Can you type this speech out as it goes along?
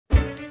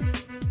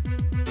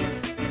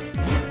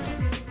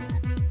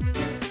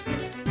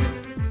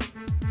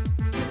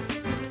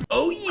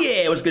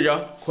what's good,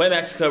 y'all?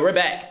 Quamax, we're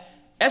back.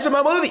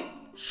 SML movie.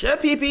 Chef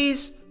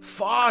PP's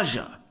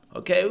Faja.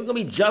 Okay, we're gonna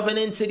be jumping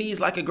into these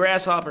like a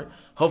grasshopper.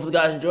 Hopefully, you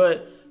guys enjoy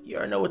it. You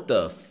already know what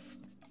the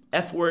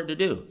F word to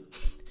do.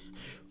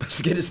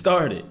 Let's get it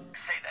started.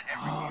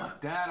 Oh,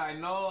 Dad, I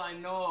know.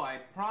 I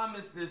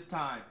promise this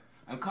time.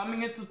 I'm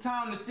coming into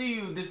town to see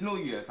you this New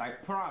Year's. I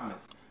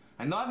promise.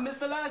 I know I've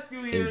missed the last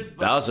few years,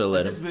 but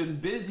I've just been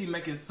busy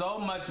making so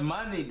much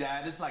money,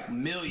 Dad. It's like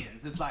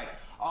millions. It's like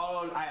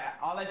all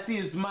I see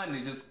is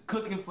money, just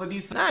cooking for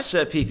these. Not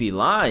Chef PP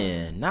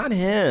lying. Not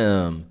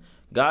him.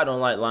 God don't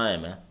like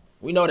lying, man.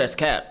 We know that's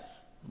cap.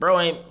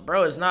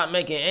 Bro is not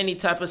making any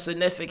type of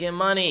significant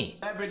money.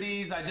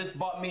 Celebrities, I just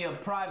bought me a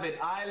private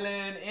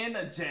island and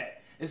a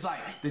jet. It's like,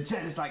 the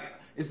jet is like,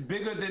 it's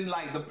bigger than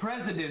like the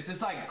president's.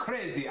 It's like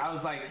crazy. I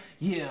was like,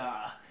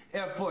 yeah,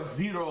 Air Force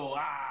Zero,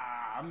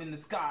 I'm in the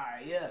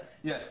sky,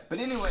 yeah. But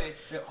anyway,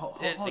 hold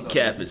the on.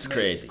 Cap is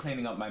crazy. She's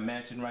cleaning up my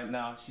mansion right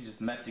now. She's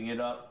just messing it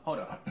up. Hold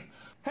on.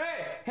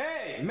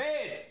 Hey,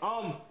 maid,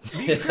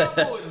 be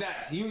careful with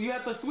that. You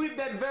have to sweep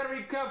that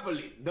very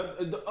carefully.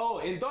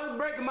 Oh, and don't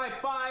break my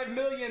 $5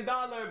 million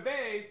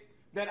vase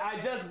that I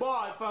just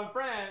bought from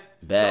France.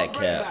 Bad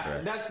Cap,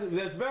 bro.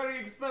 That's very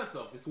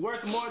expensive. It's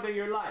worth more than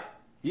your life.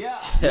 Yeah.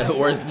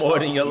 Worth more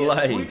than your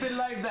life. Sweep it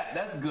like that.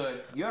 That's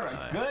good. You're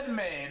a good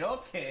maid.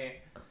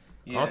 Okay.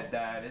 Yeah,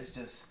 Dad,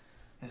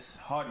 it's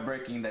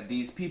heartbreaking that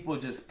these people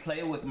just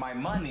play with my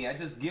money. I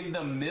just give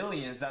them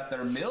millions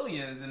after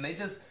millions, and they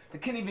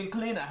can't even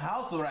clean a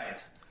house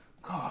right.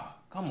 God,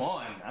 come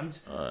on.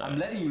 I'm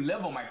letting you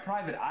live on my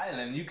private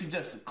island. You could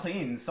just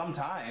clean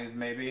sometimes,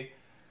 maybe.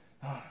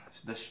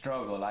 The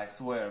struggle, I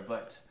swear.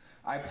 But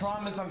I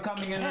promise I'm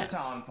coming into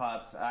town,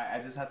 Pops. I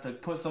just have to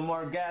put some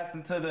more gas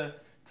into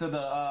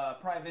the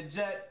private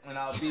jet, and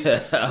I'll be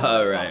there.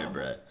 All right,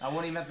 bro. I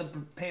won't even have to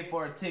pay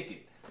for a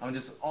ticket. I'm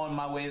just on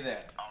my way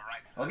there. All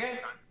right. Okay?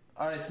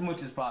 All right,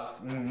 smooches, Pops.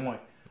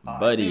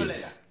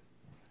 Buddies.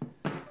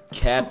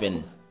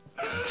 Capping.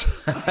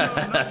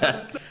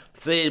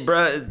 See,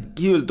 bro,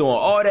 he was doing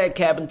all that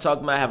capping,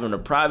 talking about having a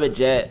private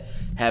jet,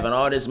 having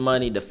all this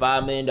money, the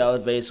 $5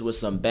 million vase with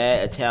some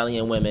bad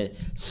Italian women.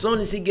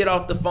 Soon as he get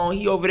off the phone,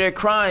 he over there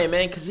crying,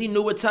 man, because he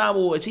knew what time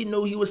it was. He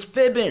knew he was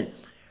fibbing.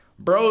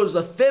 Bro's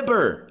a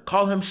fibber.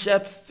 Call him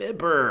Chef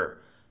Fibber.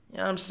 You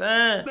know what I'm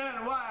saying?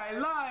 That's why I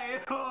lie.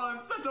 Oh, I'm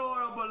such a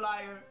horrible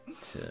liar.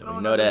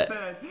 We know that.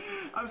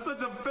 I'm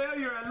such a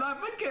failure at life.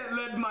 I can't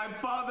let my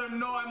father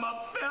know I'm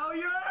a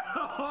failure.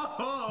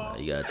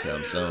 You gotta tell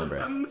him soon, bro.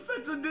 I'm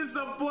such a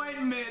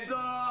disappointment.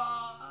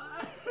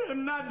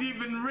 I'm not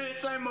even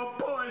rich. I'm a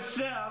poor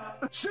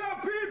chef. Chef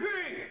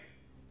PP!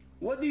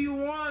 What do you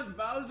want,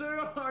 Bowser?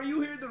 Are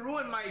you here to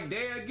ruin my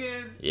day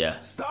again? Yeah.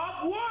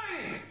 Stop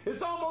whining!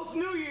 It's almost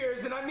New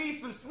Year's and I need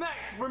some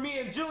snacks for me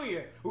and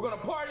Junior. We're gonna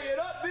party it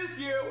up this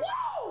year.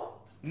 Woo!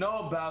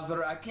 No,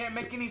 Bowser, I can't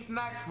make any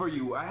snacks for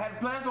you. I had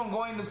plans on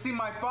going to see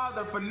my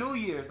father for New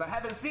Year's. I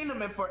haven't seen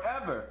him in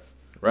forever.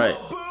 Right.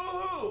 Oh,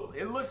 boo-hoo!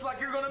 It looks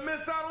like you're gonna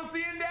miss out on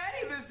seeing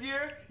Daddy this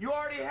year. You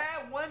already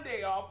had one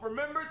day off,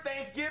 remember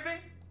Thanksgiving?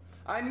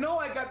 I know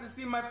I got to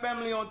see my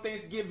family on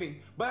Thanksgiving,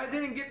 but I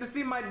didn't get to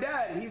see my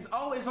dad. He's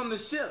always on the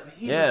ship.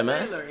 He's a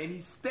sailor, and he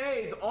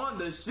stays on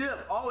the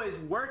ship, always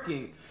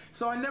working.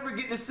 So I never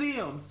get to see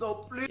him. So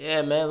please.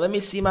 Yeah, man, let me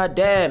see my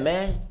dad,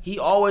 man. He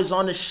always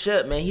on the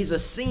ship, man. He's a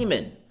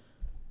seaman.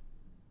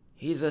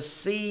 He's a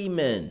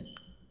seaman.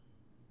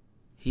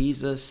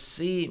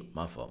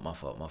 My fault. I'm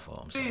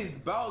sorry. Please,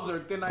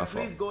 Bowser, can I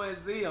please go and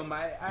see him?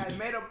 I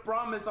made a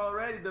promise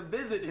already to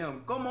visit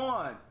him. Come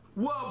on.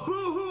 Well,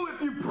 boo-hoo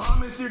if you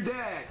promised your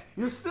dad.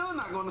 You're still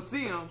not going to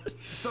see him.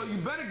 So you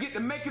better get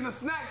to making the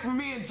snacks for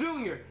me and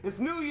Junior. It's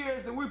New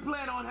Year's and we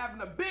plan on having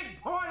a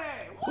big party.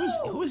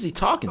 Who is he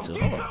talking to?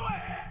 Get to it.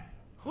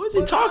 Who is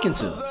he talking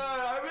to?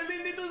 I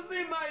really need to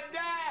see my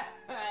dad.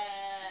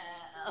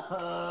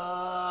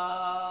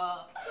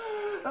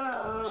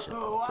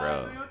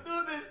 Why do you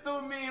do this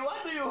to me? Why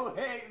do you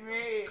hate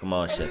me? Come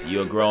on, Chef.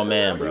 You a grown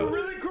man, bro. Are you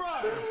really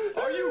crying?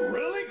 Are you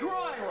really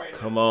crying right now?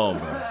 Come on,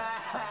 bro.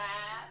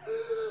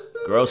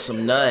 Grow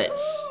some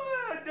nuts.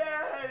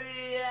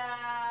 Daddy,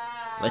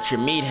 let your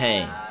meat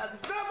hang.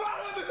 Step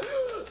out of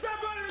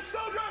it,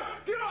 soldier!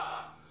 Get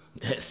up!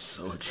 That's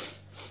soldier.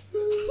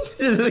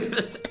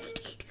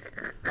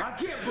 I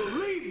can't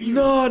believe you.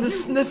 No, the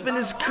sniffing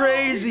is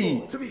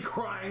crazy. To be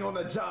crying on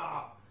the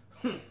job.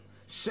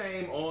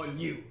 Shame on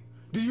you.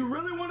 Do you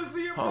really want to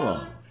see your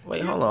brother?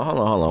 Wait, hold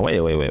on. Wait.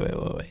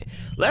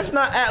 Let's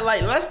not act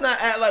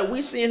like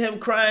we seen him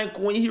crying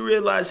when he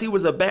realized he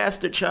was a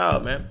bastard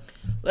child, man.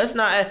 Let's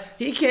not act,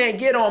 he can't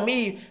get on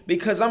me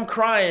because I'm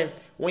crying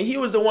when he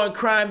was the one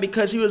crying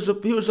because he was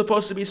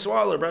supposed to be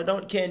swallowed, bro.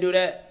 Can't do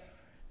that.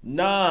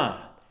 Nah,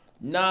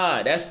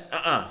 that's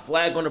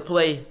flag on the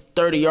play,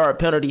 30-yard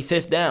penalty,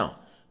 5th down.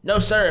 No,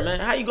 sir,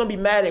 man. How you gonna be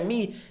mad at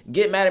me,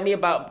 get mad at me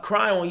about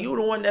crying when you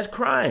the one that's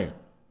crying?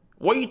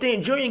 Where you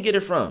think Junior get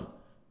it from?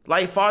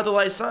 Like father,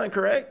 like son,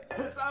 correct?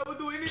 Yes, I would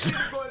do anything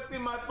to go and see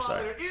my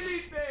father.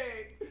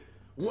 Anything.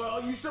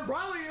 Well, you should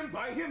probably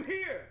invite him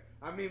here.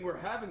 I mean, we're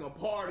having a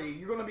party.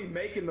 You're gonna be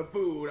making the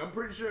food. I'm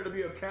pretty sure it'll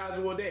be a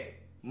casual day.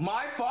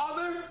 My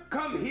father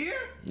come here?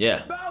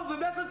 Yeah. Bowser,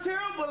 that's a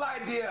terrible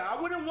idea. I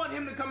wouldn't want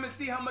him to come and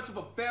see how much of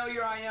a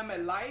failure I am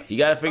at life. You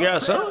gotta figure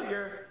out something.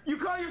 You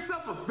call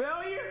yourself a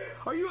failure?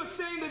 Are you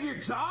ashamed of your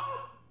job?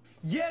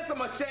 Yes, I'm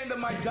ashamed of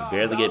my job.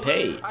 Barely get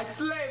paid. I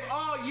slave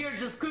all year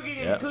just cooking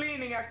and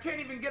cleaning. I can't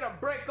even get a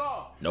break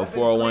off. No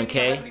 401k.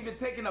 I haven't even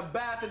taken a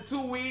bath in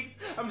 2 weeks.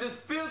 I'm just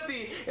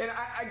filthy, and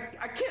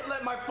I can't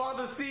let my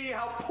father see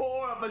how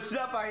poor of a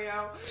chef I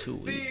am. 2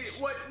 weeks.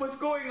 See, what's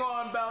going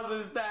on, Bowser,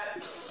 is that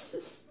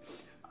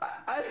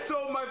I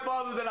told my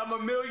father that I'm a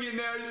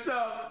millionaire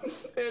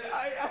chef, and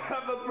I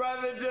have a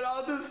private jet,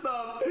 all this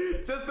stuff,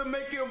 just to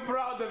make him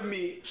proud of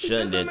me.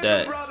 Shouldn't did that.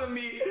 that. Him proud of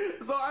me,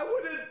 so I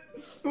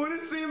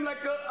wouldn't seem like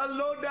a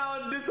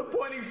low-down,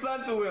 disappointing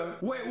son to him.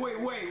 Wait.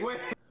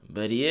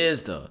 But he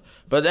is though.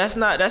 But that's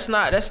not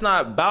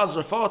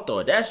Bowser's fault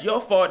though. That's your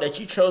fault that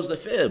you chose the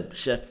fib,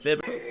 Chef Fib.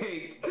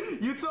 Wait,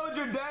 you told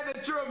your dad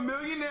that you're a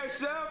millionaire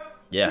chef?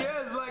 Yeah.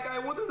 Yes, like I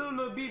wanted him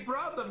to be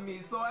proud of me,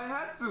 so I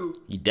had to.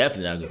 You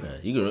definitely not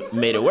good. You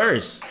made it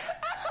worse.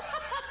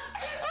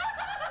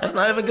 That's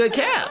not even good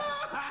cap.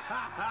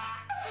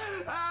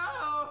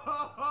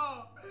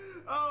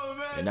 Oh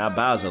man. And now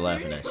Bowser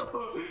laughing at you.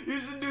 You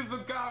should do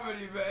some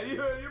comedy, man.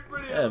 You're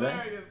pretty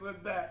hilarious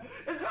with that.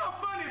 It's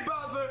not funny,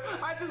 Bowser.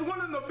 I just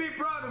want him to be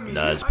proud of me.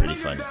 No, it's pretty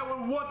funny. I know your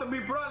dad would want to be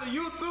proud of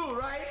you too,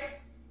 right?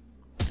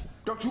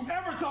 Don't you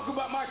ever talk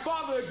about my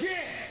father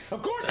again.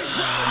 Of course he's proud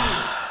of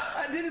me.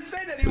 I didn't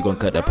say that he We're gonna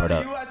cut that part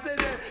out. I said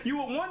that you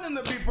would want him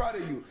to be proud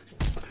of you.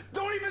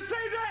 Don't even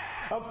say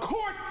that. Of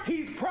course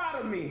he's proud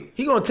of me.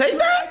 He gonna take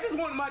that? I just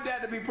want my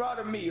dad to be proud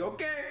of me,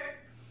 okay?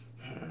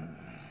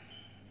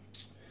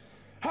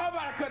 How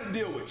about I cut a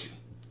deal with you?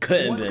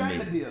 Couldn't What be kind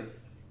me. of deal?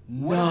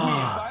 No. We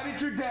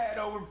invited your dad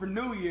over for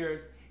New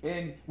Year's,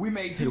 and we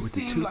made you with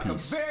the seem like a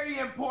two-piece. very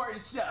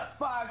important chef,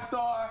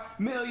 5-star, $1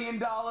 million,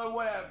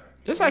 whatever.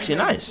 That's actually You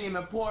made nice. you seem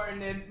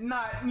important and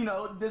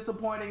not,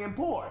 disappointing and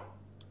poor.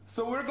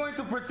 So we're going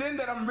to pretend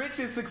that I'm rich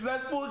and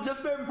successful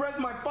just to impress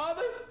my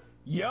father?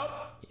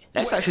 Yup.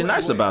 That's actually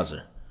nice of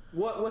Bowser.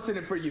 What's in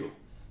it for you?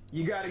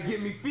 You gotta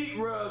give me feet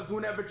rubs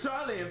whenever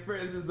Charlie and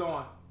Friends is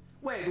on.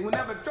 Wait,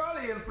 whenever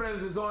Charlie and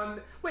Friends is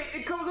on, wait,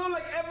 it comes on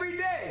like every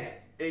day.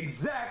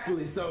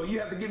 Exactly, so you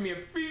have to give me a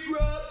feet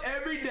rub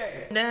every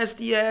day.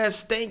 Nasty ass,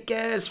 stink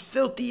ass,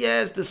 filthy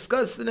ass,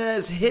 disgusting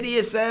ass,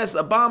 hideous ass,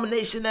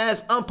 abomination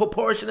ass,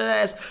 unproportionate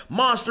ass,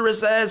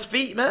 monstrous ass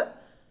feet, man.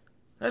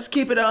 Let's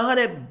keep it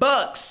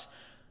 $100.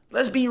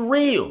 Let's be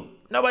real.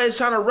 Nobody's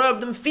trying to rub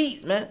them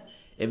feet, man.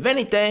 If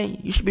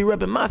anything, you should be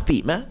rubbing my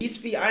feet, man. These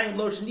feet, I ain't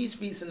lotioned these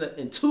feet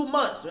in 2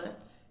 months, man.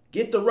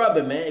 Get the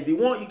rubbing, man. If you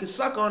want, you can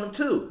suck on them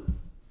too.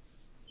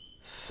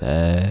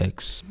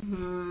 Facts.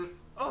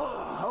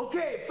 Oh,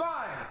 okay,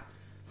 fine.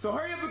 So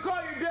hurry up and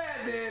call your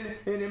dad then,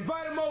 and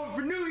invite him over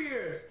for New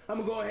Year's. I'm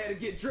gonna go ahead and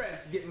get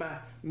dressed, get my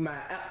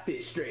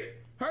outfit straight.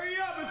 Hurry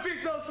up and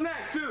fix those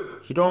snacks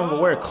too. You don't even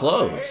wear I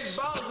clothes. hate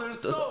Bowser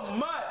so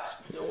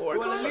much.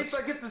 Well, at least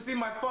I get to see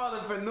my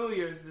father for New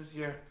Year's this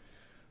year.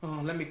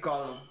 Oh, let me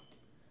call him.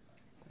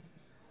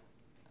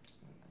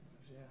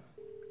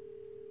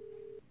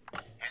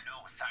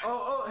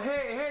 Oh,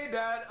 hey,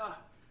 Dad.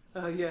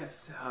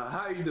 Yes. How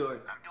are you doing?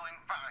 I'm doing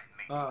fine,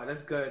 mate. Oh,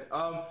 that's good.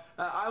 I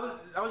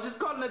was just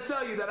calling to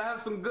tell you that I have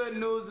some good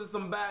news and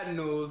some bad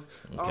news.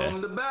 Okay.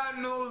 The bad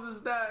news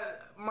is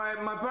that my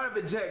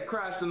private jet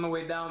crashed on the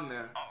way down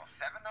there. All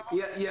 7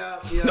 of them?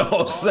 Yeah. No,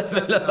 all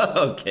 7 of them.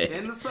 Okay.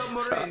 In the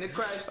submarine, it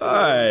crashed. All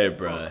right,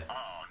 bro.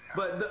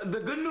 But the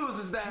good news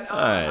is that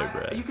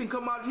you can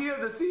come out here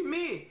to see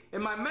me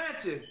in my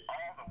mansion.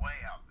 All the way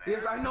out there.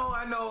 Yes, I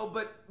know,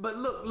 but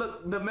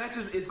look, the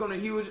mansion is gonna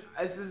huge.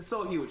 It's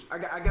so huge. I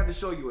got to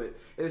show you it.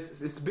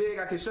 It's big.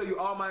 I can show you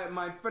all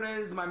my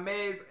friends, my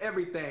maids,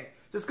 everything.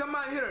 Just come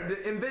out here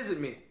and visit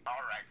me. All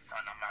right, son,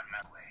 I'm on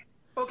my way.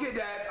 Okay,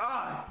 Dad.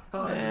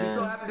 I'm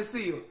so happy to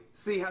see you.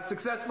 See how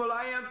successful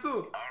I am too.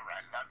 All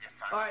right, love you,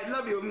 son. All right,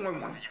 love you. See you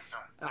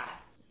soon.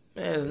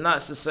 Man, it's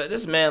not success.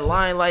 This man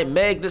lying like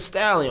Meg the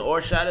Stallion,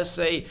 or should I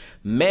say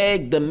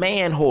Meg the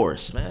Man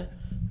Horse, man?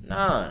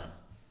 Nah.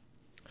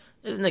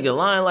 This nigga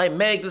lying like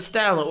Meg the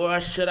Stallion, or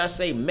should I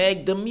say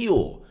Meg the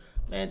Mule?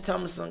 Man, tell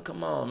me something,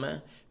 come on,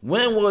 man.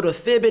 When will the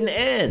fibbing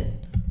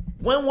end?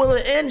 When will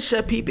it end,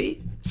 Chef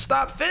PP?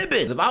 Stop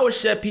fibbing. If I was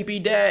Chef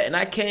PP dad and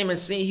I came and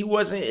seen he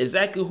wasn't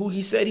exactly who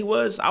he said he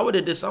was, I would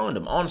have disowned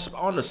him on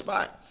the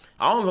spot.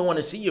 I don't even want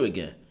to see you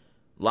again.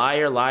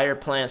 Liar,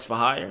 plans for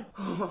hire.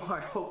 Oh,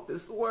 I hope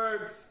this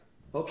works.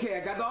 Okay,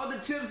 I got all the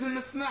chips and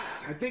the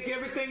snacks. I think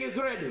everything is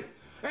ready.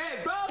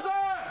 Hey, Bowser,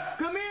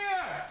 come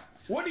here.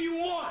 What do you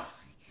want?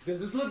 Does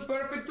this look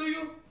perfect to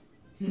you?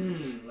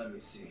 Let me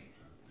see.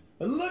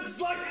 It looks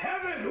like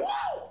heaven.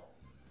 Whoa!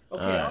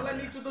 Okay, all I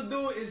need you to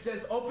do is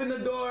just open the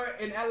door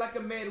and act like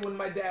a man when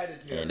my dad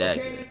is here. Ain't that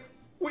okay? good.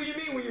 What do you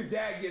mean when your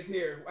dad gets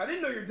here? I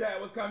didn't know your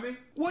dad was coming.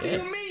 What do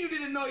you mean you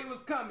didn't know he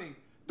was coming?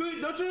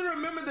 Don't you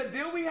remember the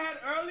deal we had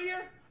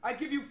earlier? I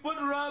give you foot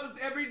rubs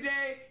every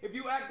day if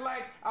you act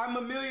like I'm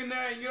a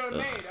millionaire and you're a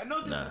maid. I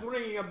know this is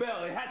ringing a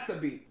bell. It has to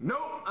be.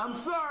 Nope, I'm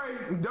sorry.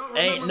 Don't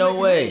Ain't no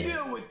way.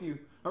 Deal with you.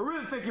 I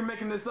really think you're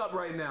making this up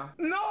right now.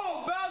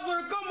 No,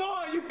 Bowser, come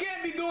on. You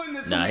can't be doing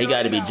this. Nah, he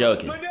got to be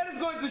joking. My dad is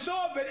going to show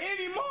up at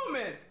any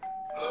moment.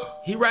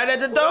 He right at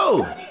the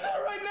door. He's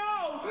there right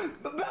now.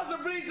 But Bowser,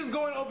 please just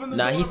go and open the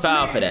door. Nah, he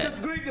fouled for that.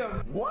 Just greet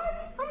them.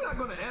 What? I'm not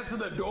going to answer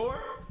the door.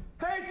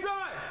 Hey, son,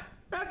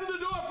 answer the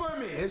door for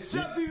me. It's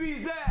Chef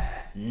BB's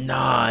dad.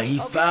 Nah, he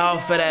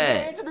fouled for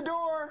that. Answer the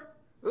door.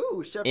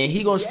 Ooh, Chef And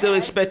he gonna still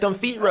expect them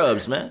feet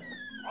rubs, man.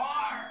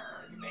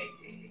 Arrgh,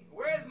 matey.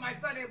 Where's my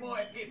sonny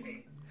boy,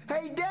 Pee-Pee?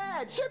 Hey,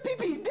 Dad, Chef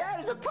Pee-Pee's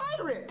dad is a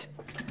pirate.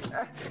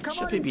 Come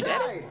Chef on Pee-Pee inside.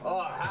 daddy?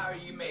 Oh, how are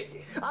you,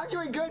 matey? I'm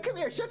doing good. Come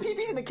here. Chef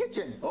Pee-Pee's in the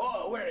kitchen.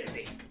 Oh, where is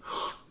he?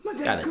 My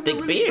Got dad's a coming thick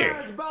really beard.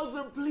 fast.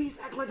 Bowser, please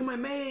act like my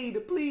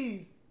maid,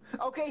 please.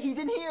 Okay, he's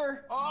in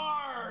here.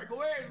 Arrgh,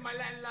 where's my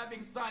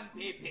land-loving son,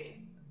 Pee-Pee?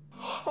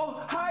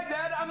 Oh, hi,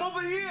 Dad. I'm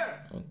over here.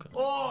 Okay.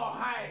 Oh,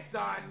 hi,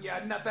 son.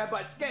 You're nothing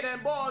but skin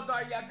and balls,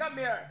 are ya? Come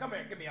here. Come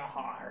here. Give me a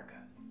hug.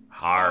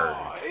 Hard.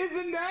 Oh,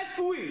 isn't that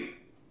sweet?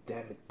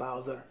 Damn it,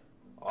 Bowser.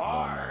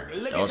 on, man.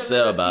 Look Don't at the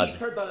sell, little Bowser. sea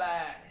turtle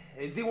lad.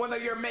 Is he one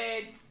of your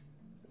maids?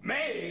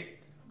 Maid?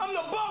 I'm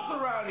the boss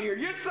around here.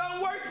 Your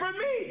son works for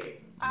me.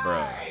 Bro.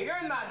 Aye,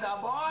 you're not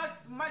the boss.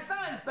 My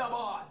son's the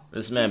boss.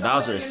 This man He's a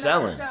Bowser is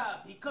millionaire selling.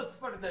 chef. He cooks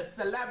for the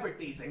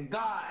celebrities and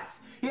gods.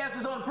 He has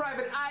his own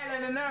private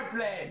island and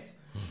airplanes.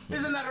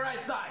 Isn't that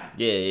right, son?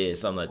 Yeah,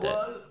 something like that.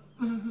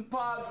 Well,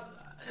 Pops,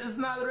 it's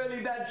not really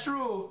that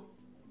true.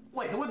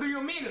 Wait, what do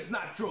you mean it's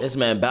not true? This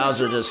man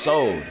Bowser The truth just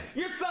sold. is,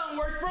 your son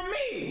works for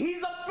me.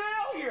 He's a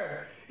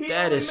failure. He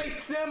That only is-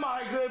 makes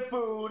semi-good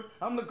food.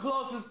 I'm the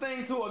closest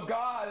thing to a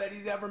god that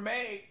he's ever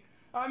made.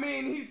 I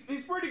mean,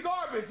 he's pretty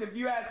garbage if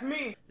you ask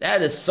me.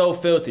 That is so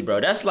filthy,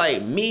 bro. That's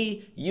like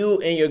me, you,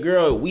 and your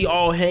girl. We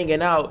all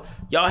hanging out.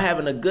 Y'all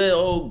having a good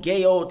old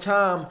gay old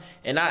time,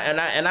 and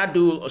I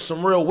do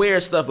some real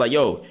weird stuff. Like,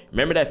 yo,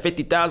 remember that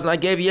 50,000 I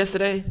gave you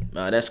yesterday?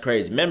 Nah, that's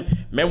crazy.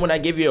 Remember when I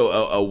gave you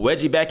a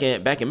wedgie back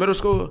in middle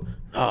school?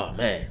 Oh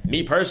man,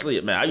 me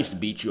personally, man, I used to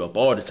beat you up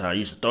all the time. I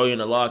used to throw you in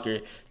the locker,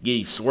 give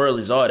you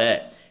swirlies, all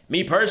that.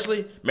 Me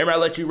personally, remember I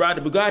let you ride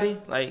the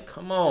Bugatti? Like,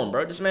 come on,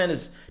 bro. This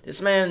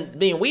man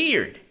being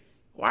weird.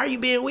 Why are you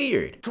being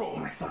weird? Control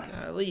my son.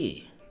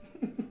 Golly.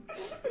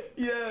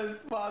 Yes,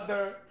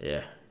 father.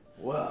 Yeah.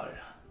 Well,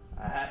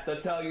 I have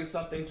to tell you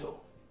something too.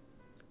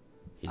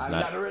 He's I'm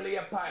not. not really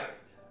a pirate.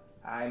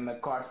 I'm a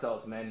car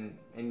salesman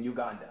in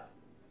Uganda.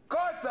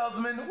 Car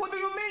salesman? What do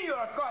you mean you're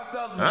a car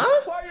salesman?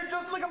 Huh? Why are you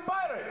just like a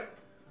pirate?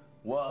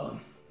 Well,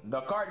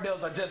 the car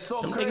deals are just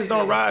so Them crazy. niggas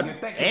don't ride you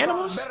think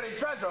animals? It's all buried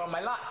treasure on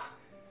my lot.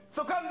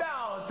 So come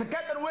down to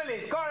Captain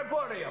Willie's Car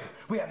Emporium.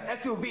 We have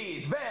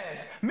SUVs,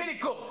 vans, mini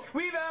coupes.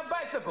 We even have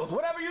bicycles,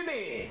 whatever you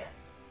need.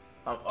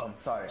 I'm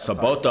sorry. So I'm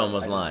sorry, both of them son.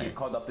 was I just lying. get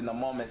caught up in the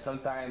moment.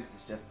 Sometimes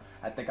it's just,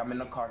 I think I'm in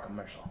a car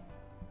commercial.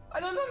 I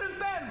don't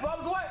understand,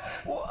 Bubs. What?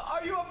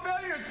 Are you a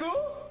failure too?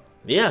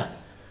 Yeah.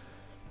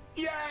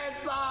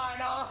 Yes, son.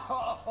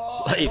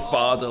 Oh, Like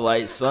father,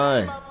 like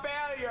son. I'm a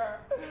failure.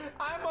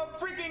 I'm a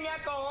freaking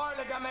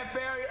alcoholic. I'm a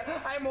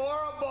failure. I'm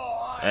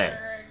horrible. Hey,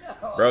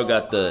 bro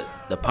got the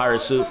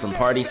pirate suit from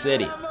Party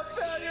City. I'm a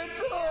failure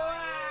too.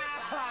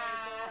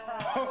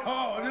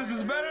 Oh, this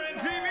is better than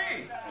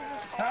TV.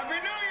 Happy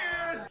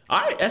New Year's. All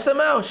right,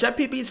 SML, Chef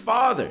Pee-Pee's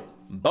father.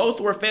 Both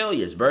were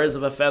failures. Birds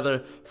of a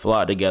feather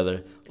flock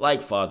together.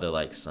 Like father,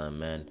 like son,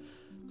 man.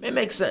 It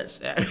makes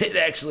sense. It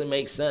actually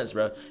makes sense,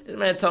 bro. This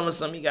man told me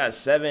something. He got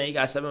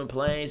seven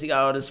planes. He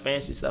got all this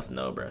fancy stuff.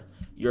 No, bro.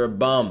 You're a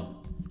bum.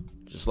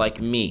 Just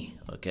like me,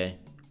 okay?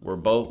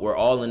 We're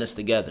all in this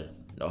together.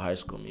 No High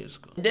School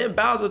Musical. And then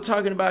Bowser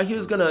talking about he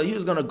was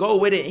gonna go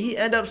with it, and he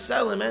ended up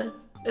selling, man.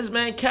 This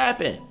man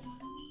capping.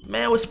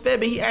 Man was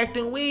fibbing. He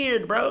acting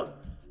weird, bro.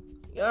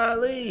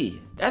 Golly.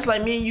 That's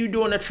like me and you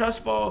doing a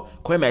trust fall.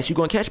 Quamax, you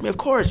gonna catch me? Of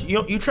course.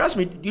 You trust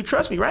me. You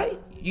trust me, right?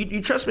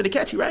 You trust me to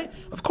catch you, right?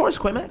 Of course,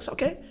 Quamax,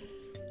 okay.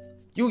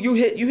 You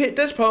hit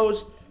this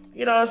pose.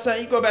 You know what I'm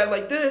saying? You go back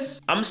like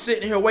this. I'm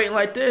sitting here waiting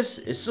like this.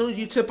 As soon as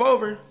you tip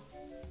over,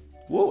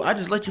 whoa, I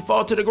just let you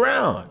fall to the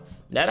ground.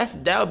 Now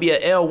that would be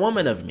an L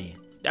woman of me.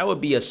 That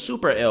would be a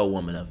super L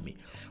woman of me.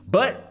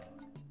 But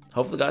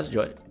hopefully guys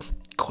enjoy it.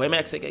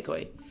 Quamax,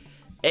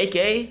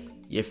 aka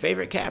your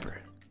favorite capper.